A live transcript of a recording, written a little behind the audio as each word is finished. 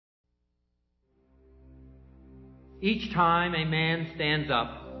Each time a man stands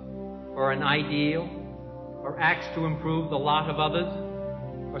up for an ideal, or acts to improve the lot of others,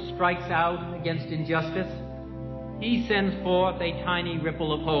 or strikes out against injustice, he sends forth a tiny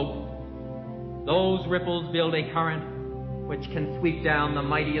ripple of hope. Those ripples build a current which can sweep down the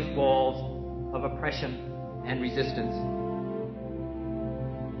mightiest walls of oppression and resistance.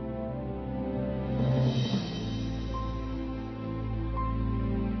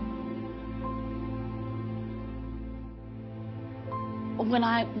 When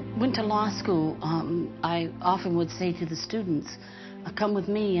I went to law school, I often would say to the students, come with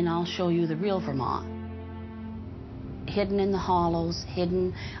me and I'll show you the real Vermont. Hidden in the hollows,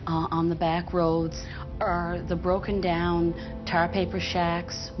 hidden on the back roads, are the broken down tar paper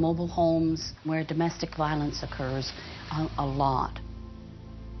shacks, mobile homes where domestic violence occurs a lot.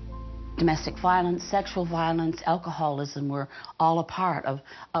 Domestic violence, sexual violence, alcoholism were all a part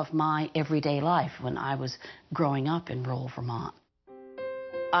of my everyday life when I was growing up in rural Vermont.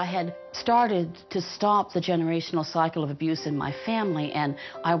 I had started to stop the generational cycle of abuse in my family, and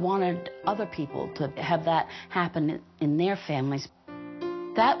I wanted other people to have that happen in their families.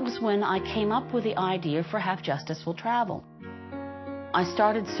 That was when I came up with the idea for Have Justice Will Travel. I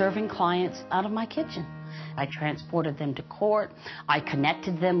started serving clients out of my kitchen. I transported them to court. I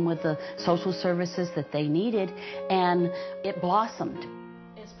connected them with the social services that they needed, and it blossomed.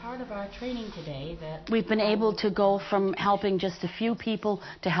 Part of our training today that we've been able to go from helping just a few people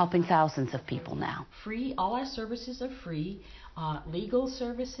to helping thousands of people now. Free, all our services are free. Legal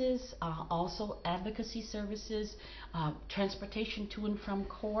services, also advocacy services, transportation to and from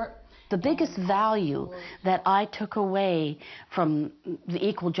court. The biggest value that I took away from the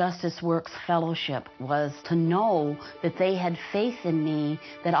Equal Justice Works Fellowship was to know that they had faith in me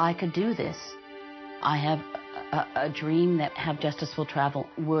that I could do this. I have a dream that Have Justice Will Travel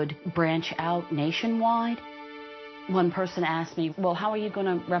would branch out nationwide. One person asked me, well, how are you going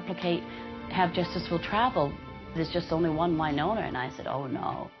to replicate Have Justice Will Travel? There's just only one Winona. And I said, oh,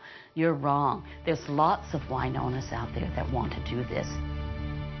 no, you're wrong. There's lots of Winonas out there that want to do this.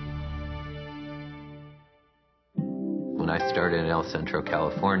 When I started in El Centro,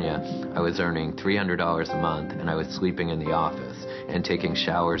 California, I was earning $300 a month, and I was sleeping in the office and taking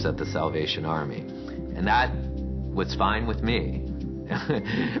showers at the Salvation Army. And that was fine with me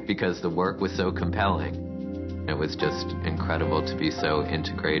because the work was so compelling. It was just incredible to be so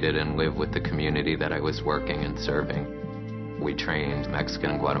integrated and live with the community that I was working and serving. We trained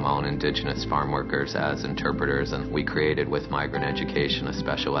Mexican, Guatemalan, indigenous farm workers as interpreters, and we created with Migrant Education a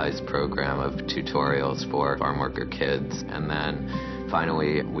specialized program of tutorials for farm worker kids. And then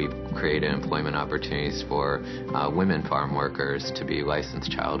finally, we've created employment opportunities for women farm workers to be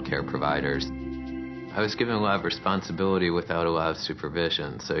licensed child care providers. I was given a lot of responsibility without a lot of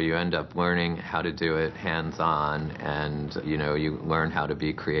supervision, so you end up learning how to do it hands-on, and you learn how to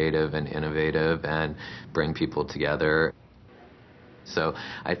be creative and innovative and bring people together. So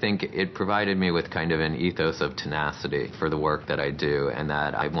I think it provided me with kind of an ethos of tenacity for the work that I do, and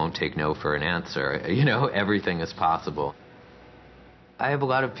that I won't take no for an answer. Everything is possible. I have a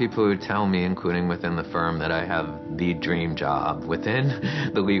lot of people who tell me, including within the firm, that I have the dream job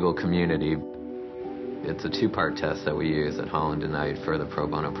within the legal community. It's a two-part test that we use at Holland and Knight for the pro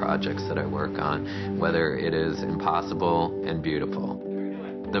bono projects that I work on, whether it is impossible and beautiful.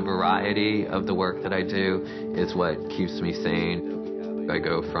 The variety of the work that I do is what keeps me sane. I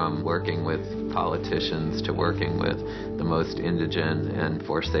go from working with politicians to working with the most indigent and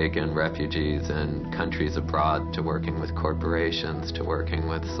forsaken refugees in countries abroad, to working with corporations, to working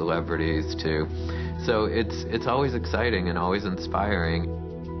with celebrities, so it's always exciting and always inspiring.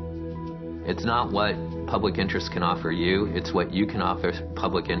 It's not what public interest can offer you, it's what you can offer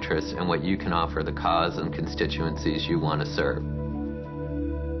public interest and what you can offer the cause and constituencies you want to serve.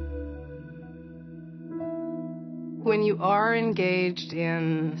 When you are engaged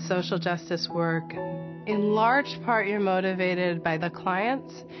in social justice work, in large part you're motivated by the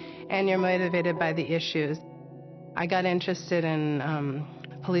clients and you're motivated by the issues. I got interested in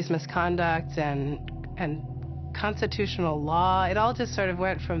police misconduct and constitutional law. It all just sort of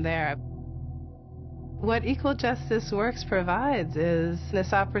went from there. What Equal Justice Works provides is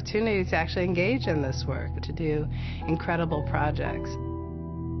this opportunity to actually engage in this work, to do incredible projects.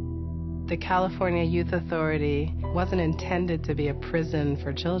 The California Youth Authority wasn't intended to be a prison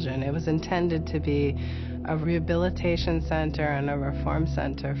for children. It was intended to be a rehabilitation center and a reform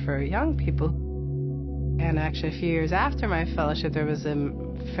center for young people. And actually, a few years after my fellowship, there was a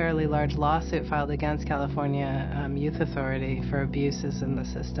fairly large lawsuit filed against California Youth Authority for abuses in the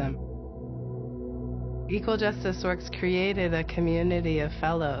system. Equal Justice Works created a community of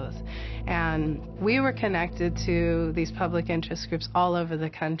fellows, and we were connected to these public interest groups all over the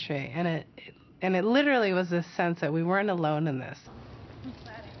country, and it literally was this sense that we weren't alone in this.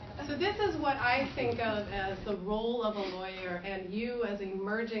 So this is what I think of as the role of a lawyer, and you as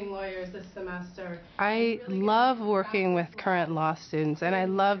emerging lawyers this semester. I love working with current law students, and I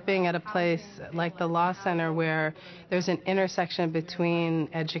love being at a place like the Law Center where there's an intersection between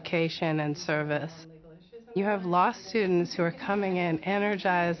education and service. You have law students who are coming in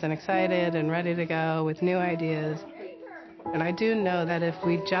energized and excited and ready to go with new ideas. And I do know that if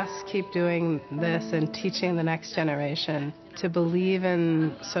we just keep doing this and teaching the next generation to believe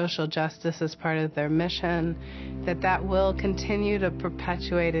in social justice as part of their mission, that will continue to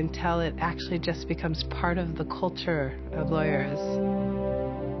perpetuate until it actually just becomes part of the culture of lawyers.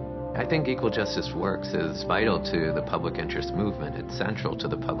 I think Equal Justice Works is vital to the public interest movement. It's central to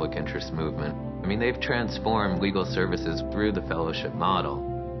the public interest movement. I mean, they've transformed legal services through the fellowship model.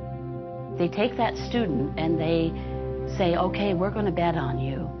 They take that student and they say, okay, we're going to bet on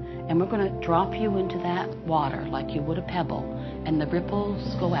you, and we're going to drop you into that water like you would a pebble, and the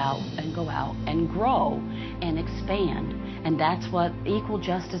ripples go out and grow and expand. And that's what Equal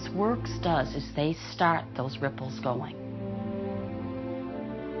Justice Works does, is they start those ripples going.